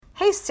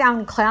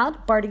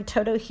SoundCloud, Barty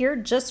Toto here.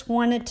 Just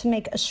wanted to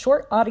make a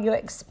short audio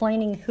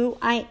explaining who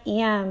I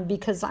am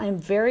because I'm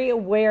very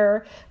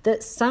aware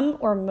that some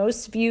or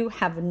most of you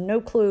have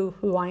no clue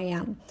who I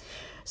am.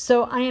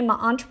 So I am an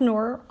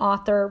entrepreneur,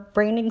 author,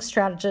 branding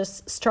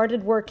strategist,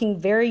 started working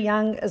very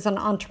young as an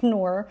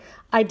entrepreneur.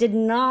 I did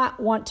not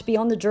want to be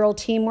on the drill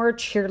team or a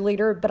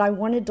cheerleader, but I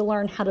wanted to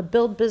learn how to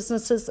build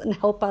businesses and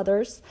help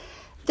others.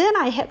 Then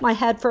I hit my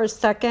head for a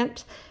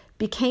second,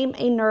 became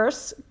a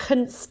nurse,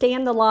 couldn't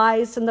stand the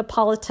lies and the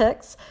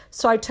politics,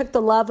 so I took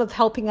the love of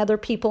helping other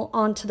people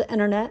onto the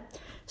internet.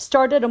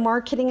 Started a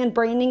marketing and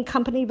branding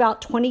company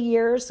about 20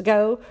 years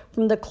ago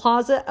from the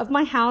closet of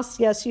my house.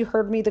 Yes, you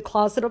heard me, the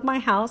closet of my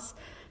house.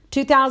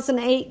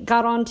 2008,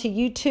 got onto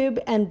YouTube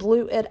and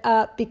blew it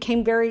up,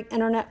 became very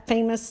internet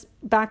famous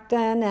back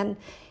then,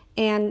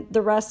 and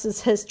the rest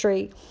is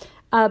history.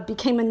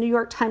 Became a New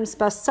York Times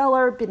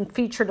bestseller, been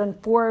featured in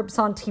Forbes,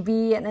 on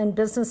TV, and in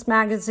business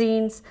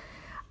magazines.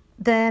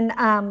 Then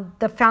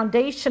the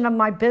foundation of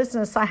my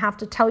business, I have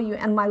to tell you,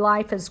 and my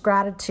life is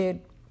gratitude.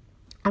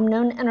 I'm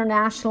known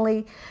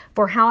internationally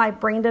for how I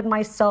branded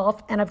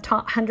myself and have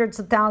taught hundreds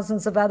of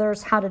thousands of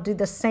others how to do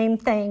the same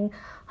thing,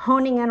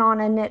 honing in on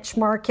a niche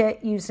market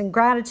using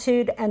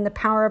gratitude and the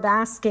power of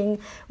asking,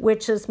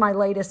 which is my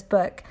latest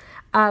book.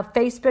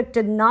 Facebook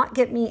did not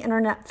get me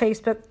internet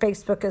Facebook.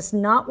 Facebook is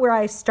not where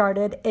I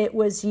started. It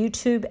was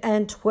YouTube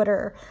and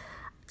Twitter.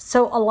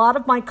 So a lot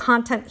of my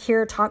content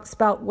here talks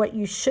about what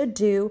you should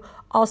do,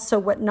 also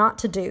what not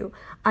to do.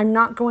 I'm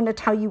not going to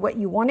tell you what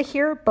you want to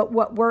hear, but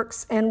what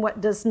works and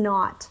what does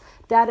not.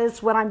 That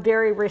is what I'm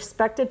very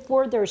respected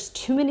for. There's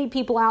too many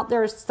people out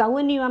there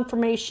selling you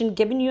information,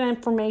 giving you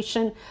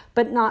information,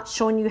 but not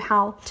showing you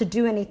how to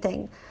do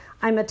anything.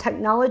 I'm a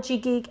technology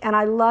geek, and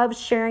I love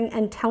sharing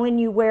and telling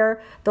you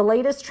where the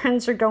latest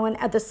trends are going,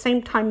 at the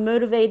same time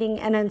motivating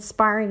and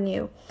inspiring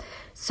you.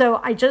 So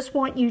I just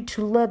want you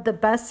to live the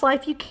best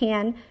life you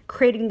can,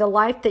 creating the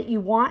life that you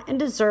want and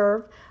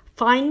deserve.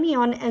 Find me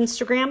on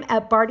Instagram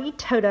at Barty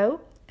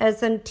Toto,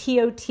 as in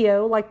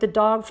T-O-T-O, like the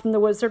dog from The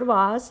Wizard of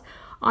Oz,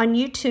 on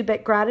YouTube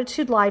at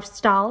Gratitude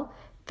Lifestyle,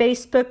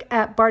 Facebook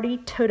at Barty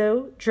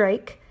Toto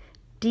Drake,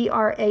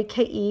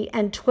 D-R-A-K-E,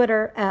 and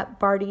Twitter at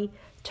Barty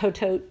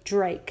Toto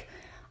Drake.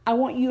 I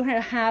want you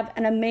to have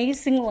an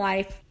amazing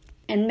life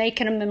and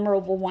make it a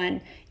memorable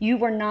one. You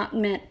were not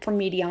meant for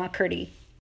mediocrity.